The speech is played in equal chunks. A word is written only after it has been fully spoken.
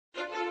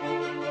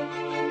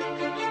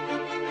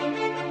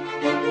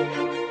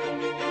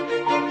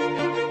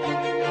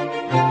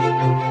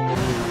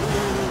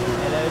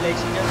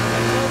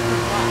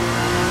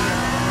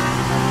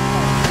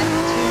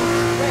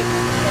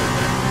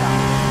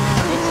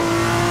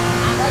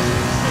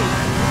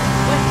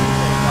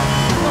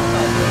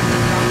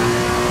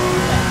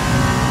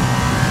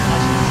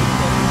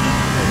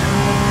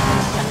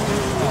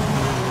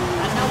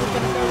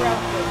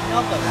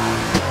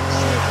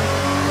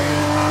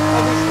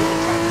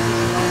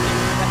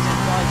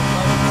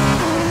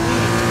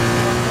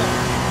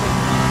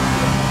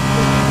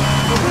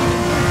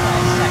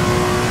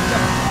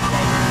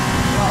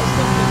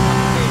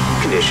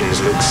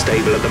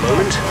stable at the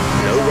moment.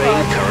 No rain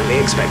currently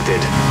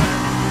expected.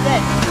 Then,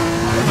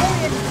 at the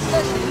very end of the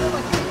session, you know,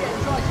 like you get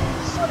dry, so you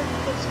decided to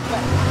put some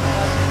wet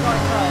dry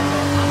tyres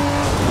on.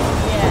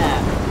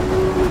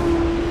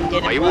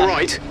 Yeah. Are you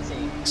alright?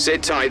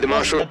 Sit tight, the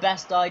marshal. The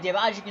best idea,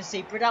 but as you can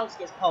see, Bradowski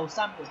gets pole,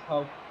 Sam gets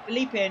pole,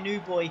 Felipe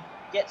Newboy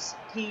gets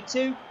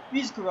P2,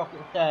 Musical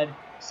Rocket 3rd,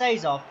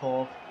 Cesar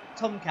 4th,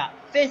 Tomcat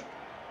 5th,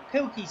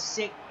 Pilkey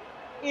 6th,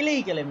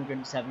 Illegal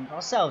Immigrant 7th,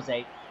 ourselves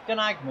 8th,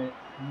 Gunagma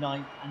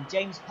 9th, and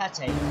James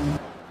Pette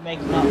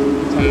making up the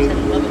top 10 and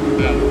 11th.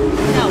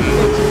 Now we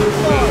go to the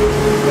far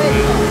red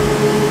line,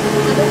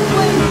 and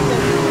away we go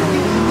to the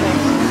music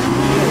race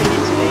here in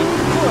Italy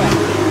for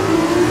Italy.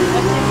 I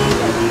think we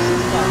get a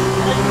decent start,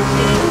 and as you can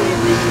see, the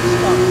initial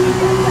start we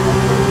get a better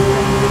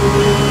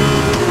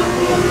and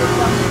we are good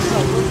down to the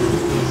side, we're going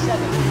to be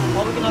 7th,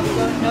 or we're going to have to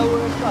go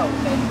nowhere as well,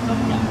 okay,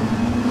 Tomcat.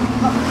 We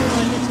cut through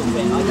a little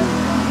bit, I don't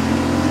know.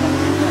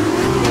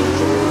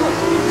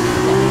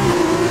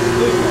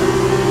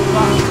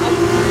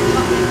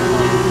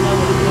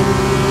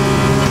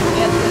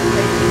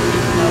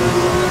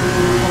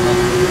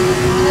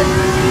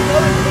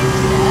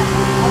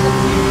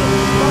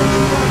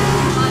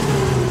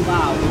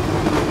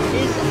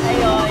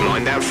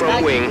 Mind that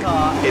front wing.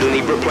 It'll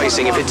need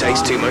replacing if it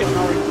takes too much.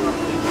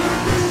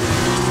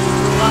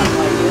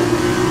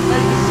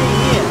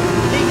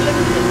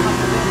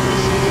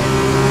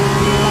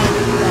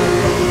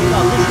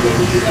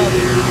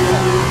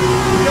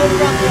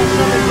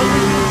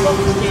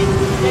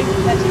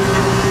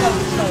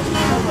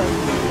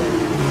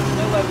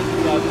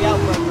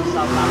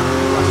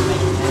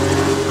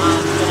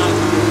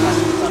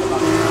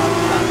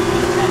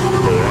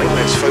 Alright,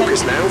 let's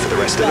focus now for the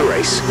rest of the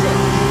race.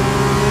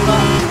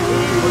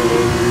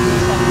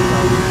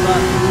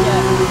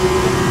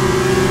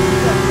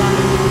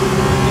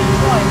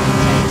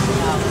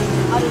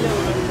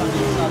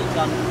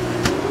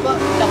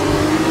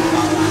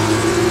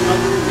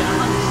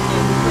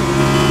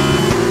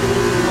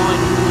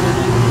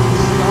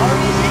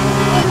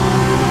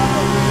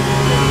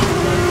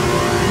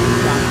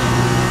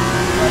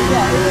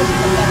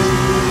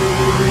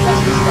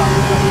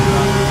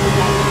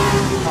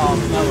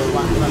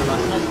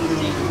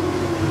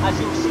 As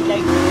you'll see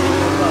later in the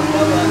video as well,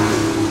 Noah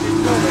is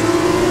normally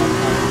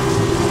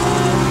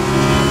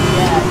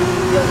yeah,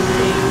 you'll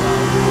see,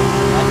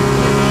 I can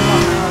see the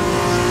top now on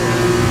the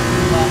screen,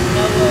 but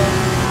Noah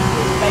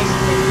is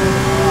basically doing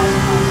the last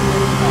pass.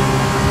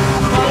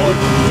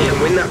 You can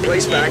win that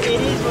place back. It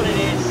is what it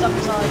is.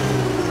 Sometimes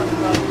you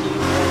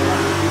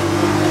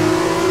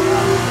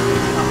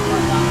stuff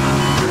like that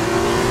happens.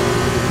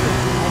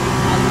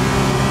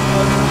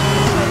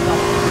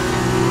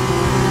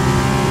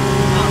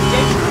 Now,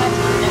 James Pette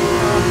is the next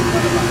car in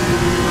front of us,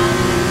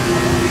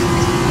 and this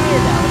gear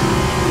that was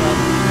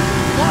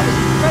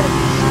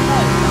incredibly slow.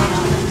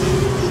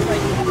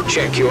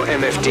 Check your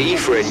MFD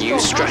for a new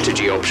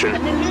strategy option.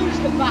 And then lose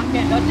the back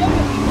end. I don't know if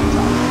he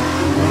got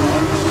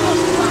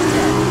lost the back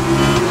end.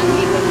 And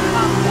he went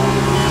past that.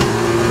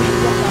 And we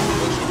got that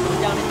position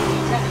down into the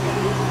 10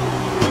 again.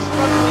 This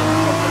front wing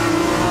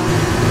problem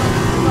is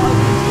not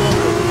even sure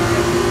what the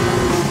position is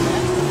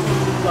there.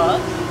 But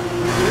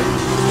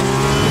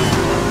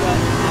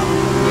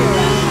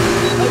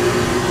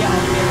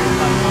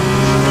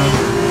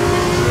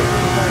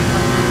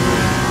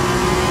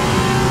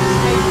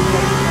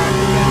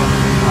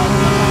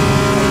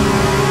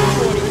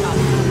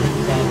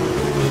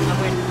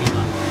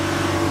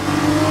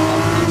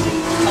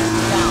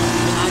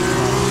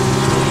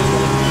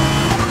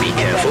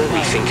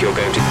I think you're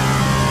going to...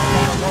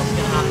 what's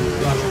going to happen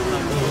to us at the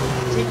moment?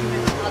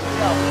 Continuing as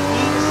well, we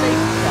need a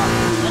safety car,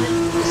 and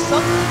if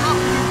something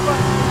happens in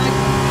front of the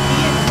Magma,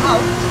 he is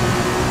out,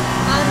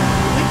 and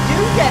we do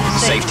get a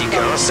safety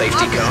car.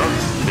 Safety car.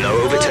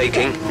 No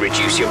overtaking.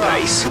 Reduce your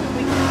pace.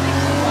 We can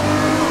fix it one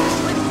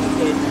like we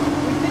did.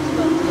 We fixed it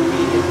onto the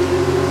medium, so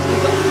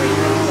we've got 3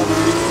 pits on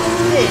it,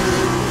 and this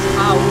is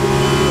how we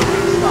do a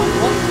restart.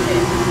 Watch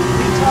this.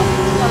 We top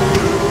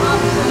accelerator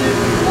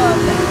absolutely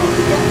perfect.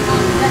 We get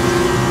past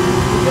Petty.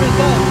 We're going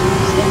to go.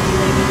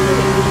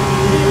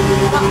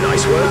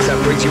 Nice work, that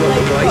brings you up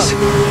a place.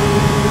 And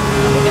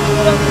we're going to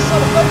go down this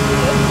side of both of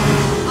them.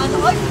 And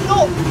I'm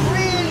not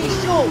really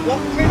sure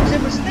what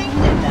Crimson was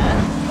thinking there,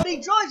 but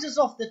he drives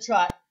us off the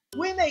track.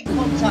 We make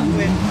contact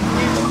with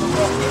Musical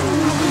Rocket,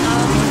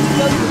 and he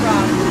goes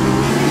around.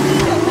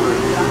 We get one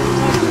of that.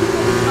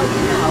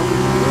 Now,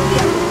 we'll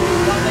get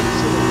one next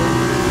to them.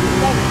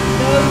 There's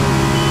no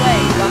way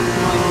that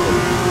might do.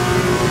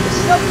 For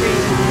some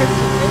reason,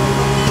 Crimson didn't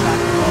look at that.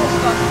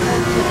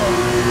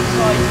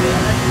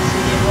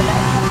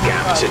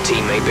 Gap to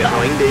teammate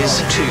behind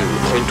is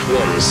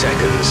 2.1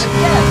 seconds.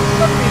 Yeah,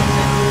 for some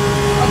reason,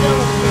 I don't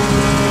know what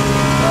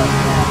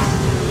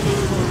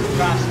the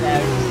crash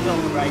there, it's not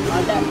great.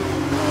 I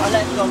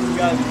let Dom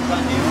go because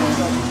I knew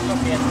Dom was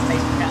probably had the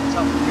pace to catch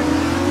up with him.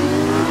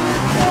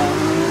 And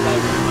we go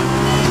to the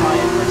moment I'm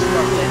tired, we're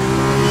struggling.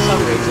 For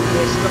some reason,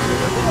 we're struggling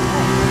with a bit of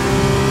pace.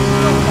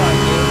 It's not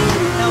ideal.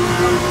 Now we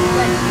come to the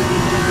bench.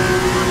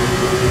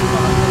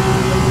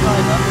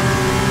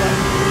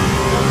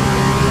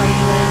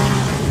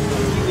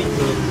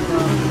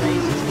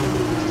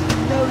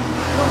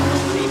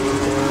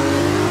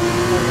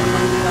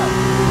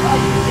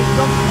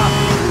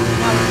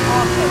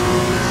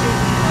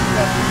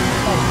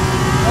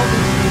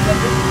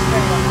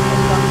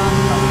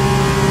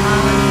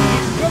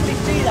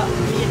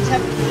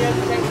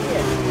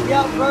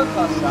 outbroke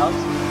ourselves,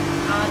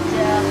 and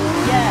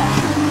yeah,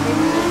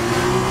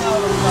 now it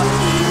looks like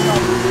we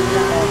decided to do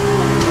that on.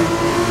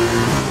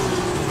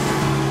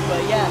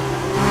 But yeah,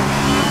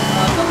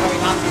 I'm not very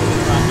happy with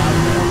it right now.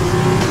 But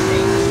obviously,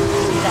 you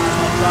can see that in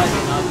my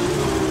driving.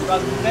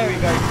 I'm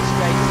very, very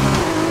frustrated.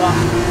 But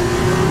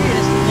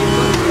realistically, we've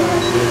got to be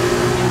honest here.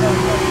 It's very,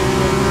 very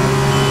frustrating.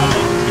 I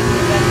don't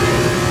particularly get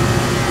it.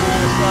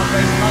 Start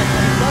racing like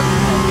that. It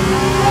doesn't help me.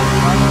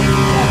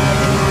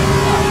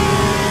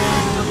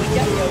 And we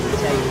get the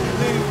overtake,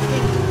 move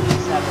into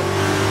P7,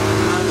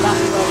 and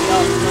that's where we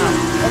are now.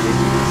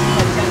 Obviously, this is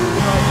my 10th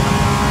driving.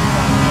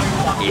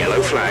 Yellow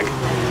flag.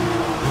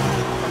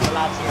 From the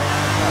lads here.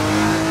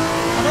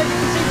 And as you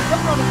can see, we're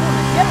coming on the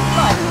corner. Yellow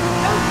flag.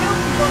 No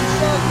guilty on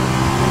circle.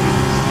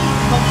 Steve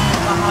confident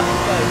about how it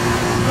goes.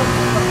 He's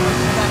looking for the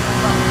back of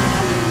front.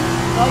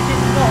 I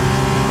did not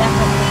let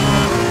off the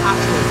corner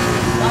at all.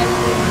 That is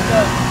what we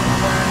go.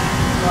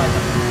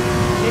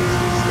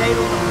 Literally stayed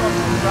on the front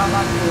around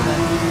that corner.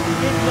 He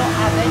did not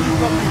have any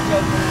problem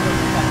going on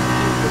the back.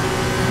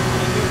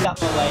 He moved up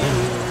my way.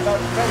 A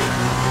lot of credit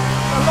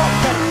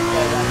to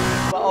go there.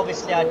 But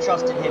obviously I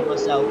trusted him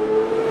myself.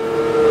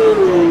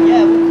 And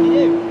yeah, what can you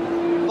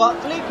do? But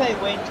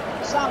Felipe wins,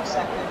 Sam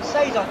second,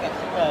 Cesar gets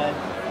third,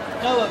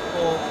 Noah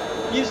fourth,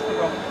 Musical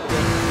Rocket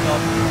wins,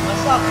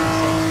 myself in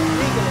sixth,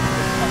 Legal in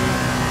fifth,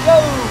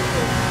 Joe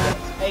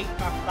gets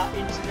eighth after that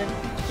incident,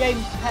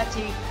 James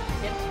Petty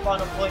gets the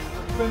final point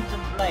for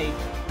Crimson Blade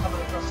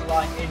coming across the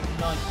line in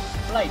ninth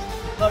place.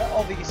 But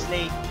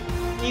obviously,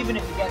 even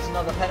if he gets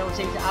another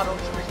penalty to add on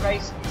to his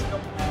race, it's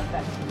not going to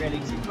affect him really,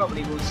 because he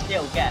probably will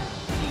still get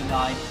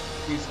P9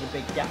 due to the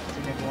big gaps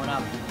in everyone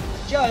else.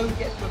 Joe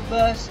gets the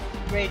first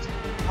grid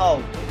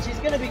pole, which is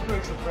going to be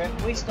crucial for him.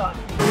 We start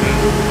getting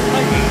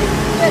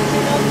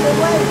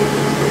underway.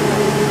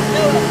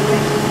 No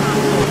explanation at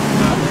all.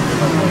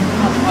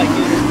 I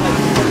do this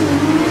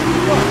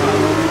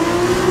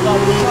well,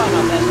 we're trying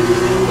our best. We're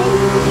going to go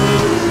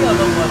see how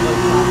long my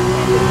vote's at.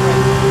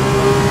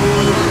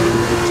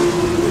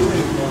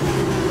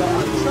 But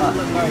I'm trying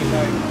my very,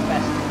 very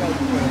best to go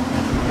through it.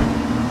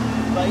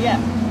 But yeah,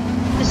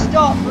 the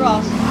start for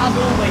us, as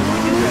always, we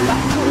do go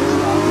back to the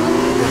start.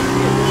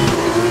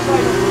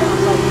 Right off the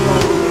outside the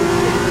goal,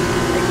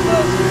 a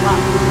first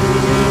lap.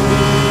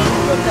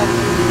 Good luck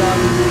to the start.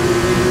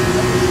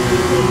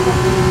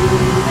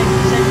 Maybe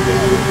second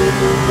a little bit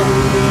more, but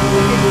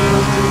we're getting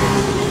close to it.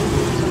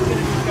 So we're going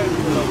to just go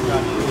for the long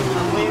run.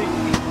 And we're in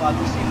P5,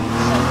 we'll see what the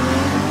second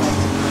is.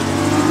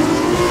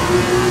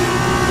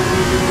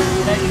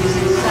 Then you can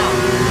see Sam,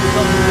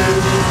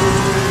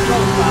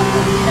 Joel back,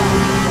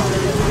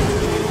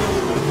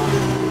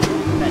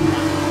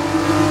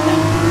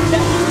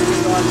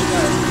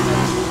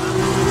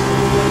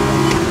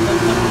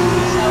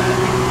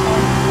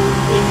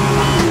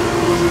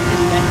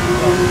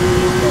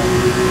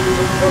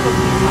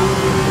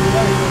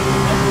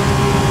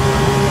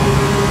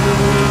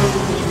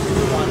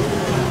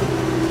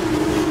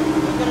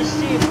 we're going to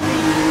see if we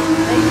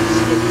maybe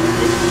stick with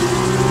this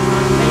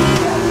and maybe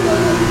get a go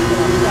for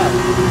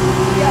ourselves.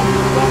 Yeah,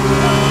 we're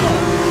working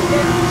ourselves.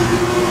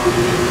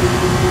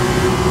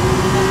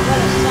 As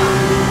well as Sam.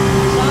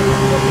 Sam is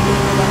probably going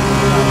to go back to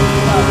the right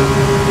as well.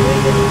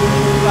 We're going to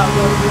think about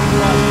going to the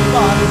right,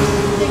 but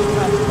think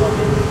about the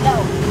problem.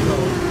 That'll be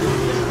cool.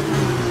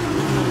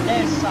 And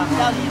there's Sam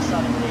down the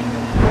inside of the league.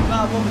 No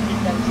matter what we did,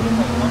 there was still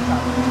no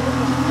contact.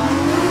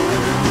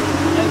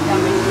 No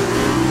damage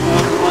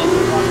on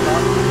either one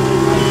bar.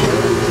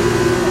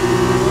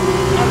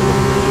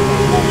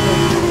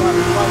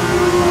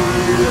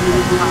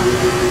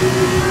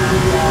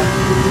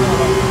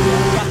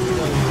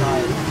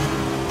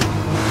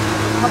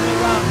 Coming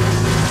around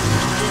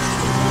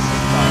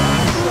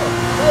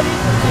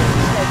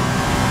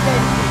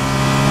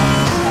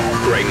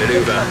Great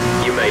maneuver.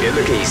 You made it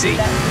look easy.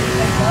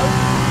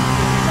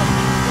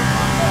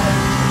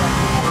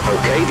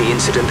 Okay, the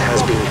incident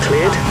has been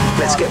cleared.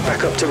 Let's get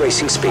back up to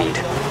racing speed.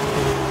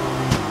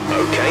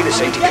 Okay, the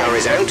safety car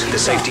is out. The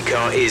safety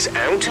car is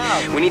out.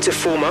 We need to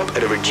form up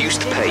at a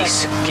reduced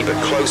pace. Keep a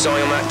close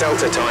eye on that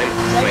delta time.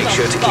 Make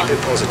sure to keep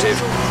it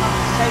positive.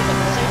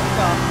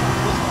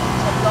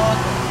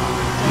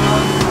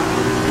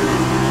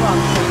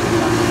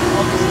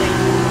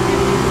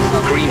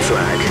 Green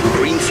flag.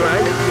 Green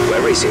flag.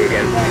 We're racing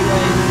again.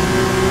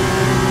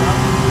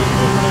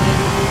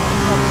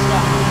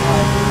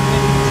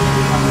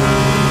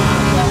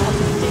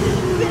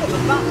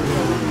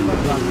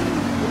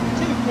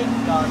 Two pink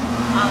cars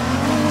and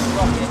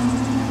Rocket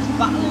just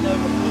battling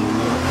over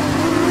P4.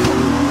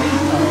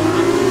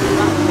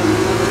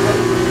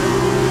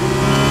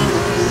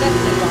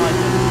 Second behind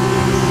them.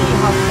 See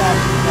how far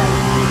we can go.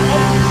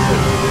 And as you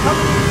see,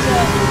 coming into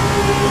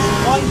this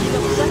windy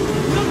little sector,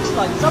 it looks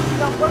like something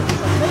that works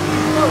on maybe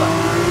slower.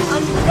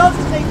 And he does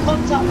make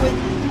contact with.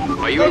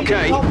 Are you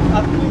okay?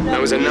 That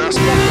was a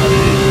nasty.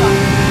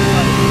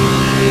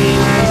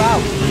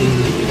 Out.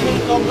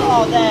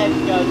 Oh, there we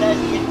go. There's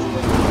the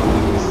incident.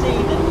 You can see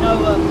that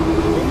Noah.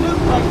 It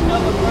looked like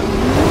Noah broke the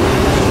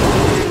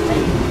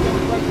maybe he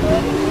broke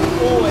early,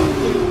 or it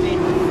could have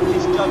been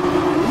his judgment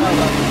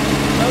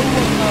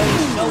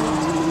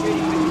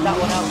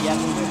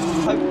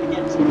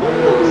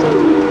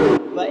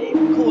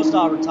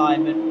star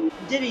retirement.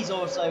 Diddy's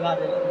also had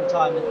a little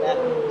retirement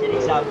there.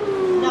 Diddy's out.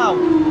 Now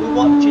we're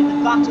watching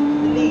the battle for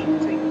the lead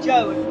between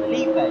Joe and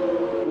Felipe.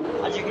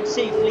 As you can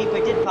see,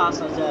 Felipe did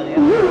pass us earlier,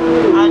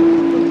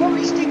 and we'll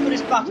probably stick with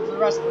this battle for the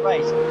rest of the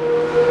race.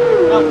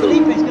 Now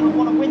Felipe's going to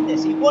want to win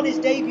this. He won his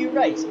debut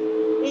race.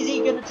 Is he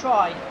going to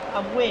try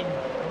and win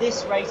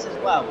this race as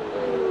well?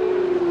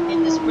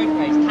 In the sprint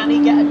race, can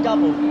he get a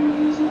double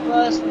his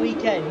first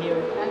weekend here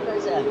at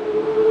FSM?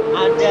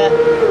 And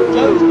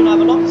Joe's going to have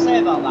a lot to say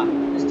about that,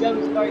 because Joe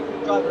is a very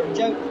quick driver, and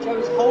Joe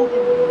is holding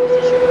the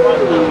position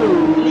right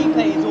now.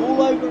 Felipe is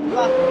all over the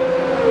back.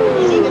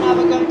 Is he going to have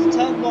a go into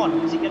turn 1,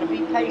 or is he going to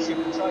be patient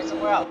and try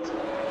somewhere else?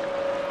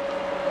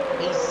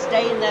 He's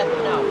staying there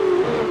for now.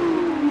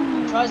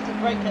 He tries to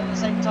brake at the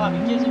same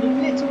time. He gives him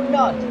a little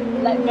nudge to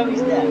let him know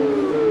he's there.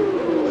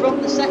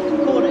 From the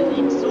second corner,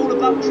 it's all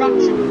about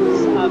traction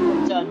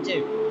from turn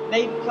 2.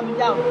 Maybe coming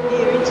down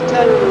here into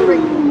turn 3, a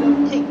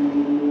little kick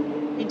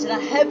into the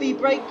heavy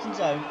braking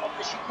zone of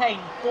the chicane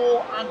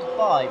 4 and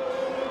 5.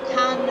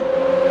 Can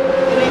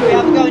Felipe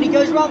have a go? And he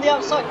goes around the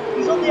outside.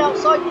 He's on the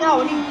outside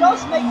now, and he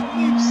does make the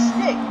move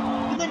stick.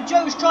 But then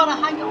Joe's trying to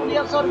hang it on the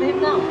outside of him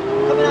now.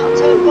 Coming out of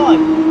turn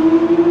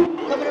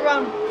 5. Coming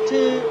around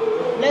to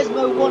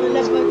Lesmo 1 and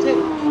Lesmo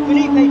 2.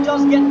 Felipe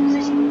does get the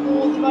position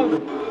for the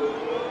moment.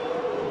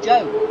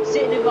 Joe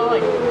sitting in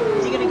behind.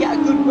 Is he going to get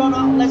a good run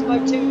out of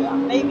Lesmo 2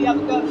 and maybe have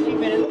a go at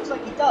Felipe? And it looks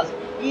like he does.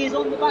 He is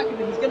on the back of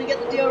him. He's going to get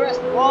the DRS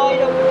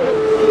wide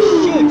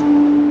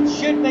open. He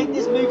should make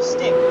this move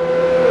stick.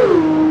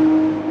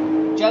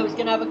 Joe is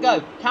going to have a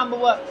go. Camber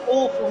worked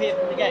awful here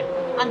from the game.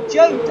 And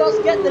Joe does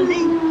get the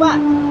lead back.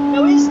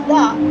 Now is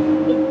that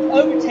the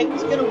overtake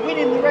that's going to win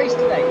in the race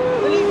today?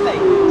 Felipe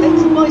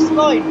takes a nice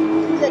line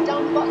through there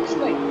down the back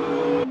straight.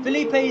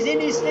 Felipe is in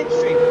his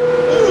slipstream.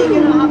 Is he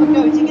going to have a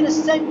go? Is he going to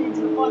send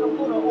into the final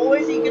corner, or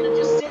is he going to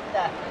just sit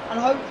there and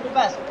hope for the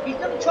best? He's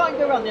going to try and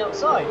go around the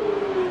outside.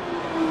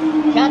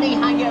 Can he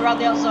hang it around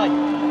the outside?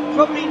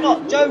 Probably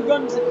not. Joe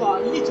runs the car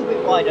a little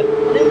bit wider,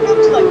 and it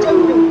looks like Joe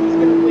Pilkey is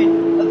going to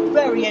win a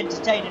very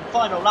entertaining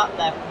final lap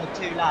there from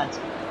the two lads.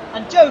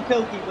 And Joe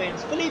Pilkey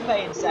wins, Felipe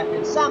in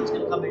second, Sam's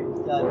going to come in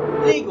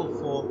third, Legal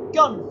 4th,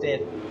 Gun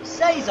 5th,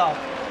 Cesar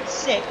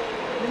 6th,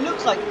 and it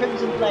looks like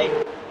Crimson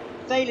Blade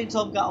failing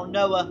Tomcat on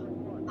Noah,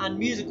 and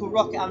Musical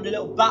Rocket having a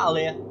little battle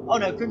here. Oh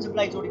no, Crimson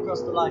Blade's already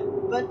crossed the line.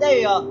 But there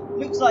you are.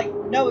 Looks like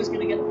Noah's going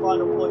to get the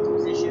final points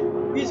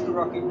position. Musical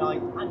Rocket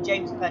 9th, and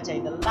James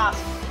Pete, the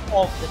last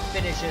of the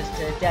finishers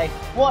today.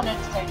 What an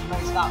entertaining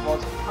race that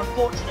was.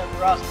 Unfortunate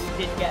for us,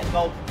 we didn't get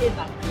involved in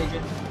that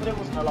collision, but there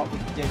wasn't a lot we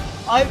could do.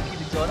 I hope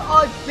you've enjoyed.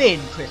 I've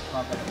been Chris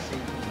Carver,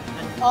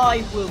 and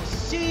I will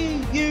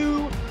see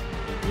you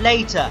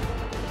later.